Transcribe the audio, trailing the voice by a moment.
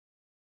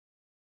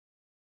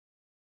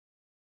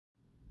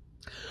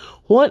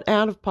What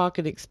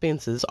out-of-pocket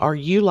expenses are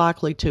you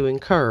likely to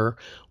incur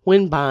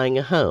when buying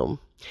a home?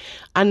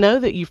 I know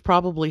that you've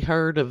probably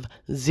heard of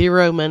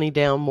zero money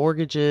down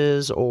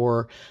mortgages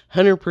or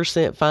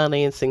 100%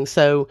 financing.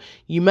 So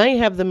you may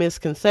have the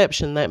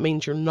misconception that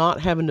means you're not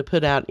having to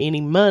put out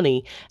any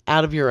money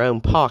out of your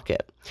own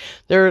pocket.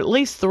 There are at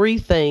least three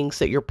things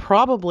that you're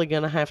probably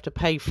going to have to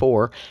pay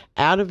for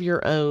out of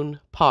your own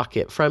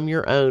pocket from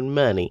your own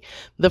money.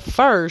 The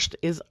first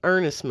is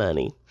earnest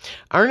money.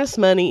 Earnest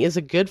money is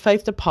a good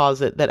faith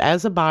deposit that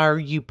as a buyer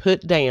you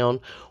put down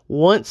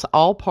once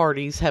all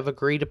parties have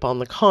agreed upon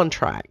the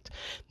contract.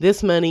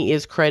 This money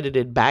is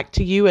credited back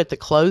to you at the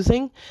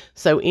closing,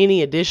 so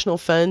any additional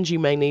funds you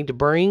may need to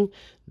bring,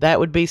 that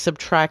would be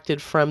subtracted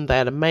from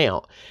that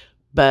amount.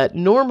 But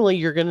normally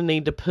you're going to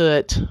need to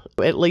put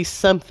at least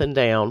something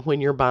down when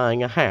you're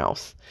buying a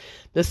house.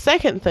 The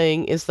second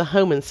thing is the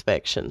home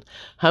inspection.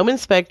 Home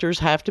inspectors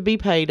have to be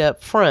paid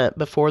up front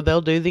before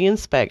they'll do the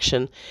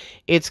inspection.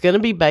 It's going to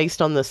be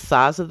based on the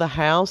size of the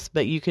house,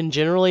 but you can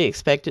generally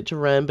expect it to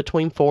run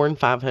between $400 and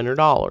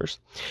 $500.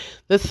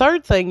 The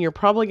third thing you're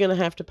probably going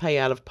to have to pay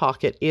out of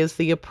pocket is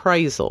the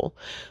appraisal.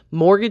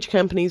 Mortgage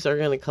companies are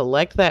going to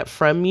collect that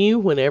from you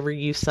whenever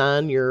you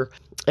sign your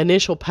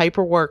initial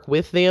paperwork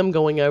with them,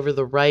 going over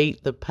the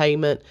rate, the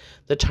payment,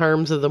 the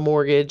terms of the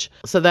mortgage.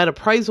 So that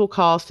appraisal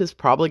cost is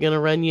probably going to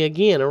run you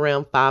again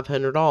around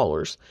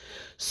 $500.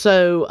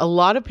 So a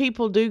lot of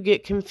people do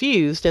get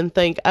confused and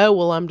think, oh,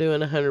 well, I'm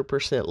doing a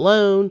 100%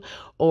 loan,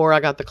 or I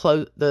got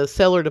the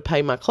seller to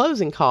pay my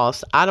closing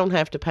costs. I don't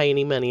have to pay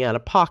any money out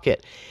of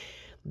pocket.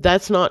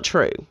 That's not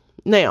true.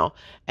 Now,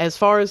 as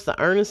far as the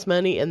earnest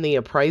money and the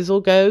appraisal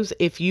goes,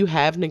 if you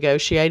have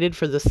negotiated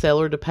for the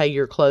seller to pay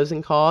your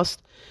closing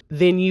cost,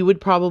 then you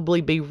would probably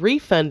be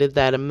refunded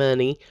that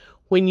money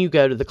when you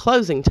go to the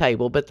closing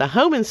table. But the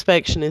home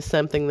inspection is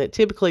something that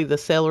typically the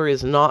seller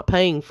is not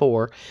paying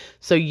for,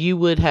 so you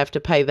would have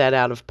to pay that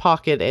out of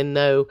pocket and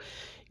know,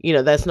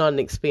 that's not an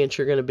expense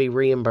you're going to be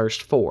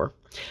reimbursed for.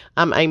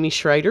 I'm Amy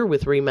Schrader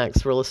with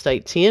RE/MAX Real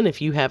Estate 10. If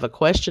you have a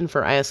question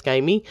for Ask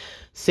Amy,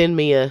 send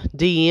me a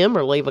DM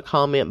or leave a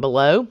comment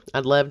below.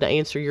 I'd love to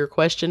answer your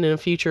question in a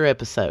future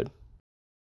episode.